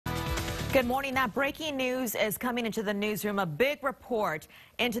Good morning. That breaking news is coming into the newsroom. A big report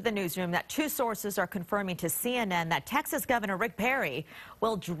into the newsroom that two sources are confirming to CNN that Texas Governor Rick Perry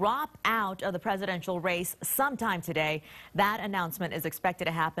will drop out of the presidential race sometime today. That announcement is expected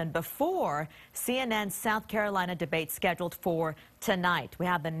to happen before CNN's South Carolina debate scheduled for tonight. We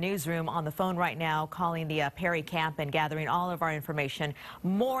have the newsroom on the phone right now calling the Perry camp and gathering all of our information.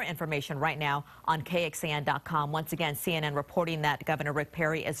 More information right now on KXAN.com. Once again, CNN reporting that Governor Rick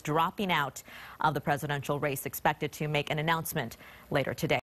Perry is dropping out of the presidential race, expected to make an announcement later today.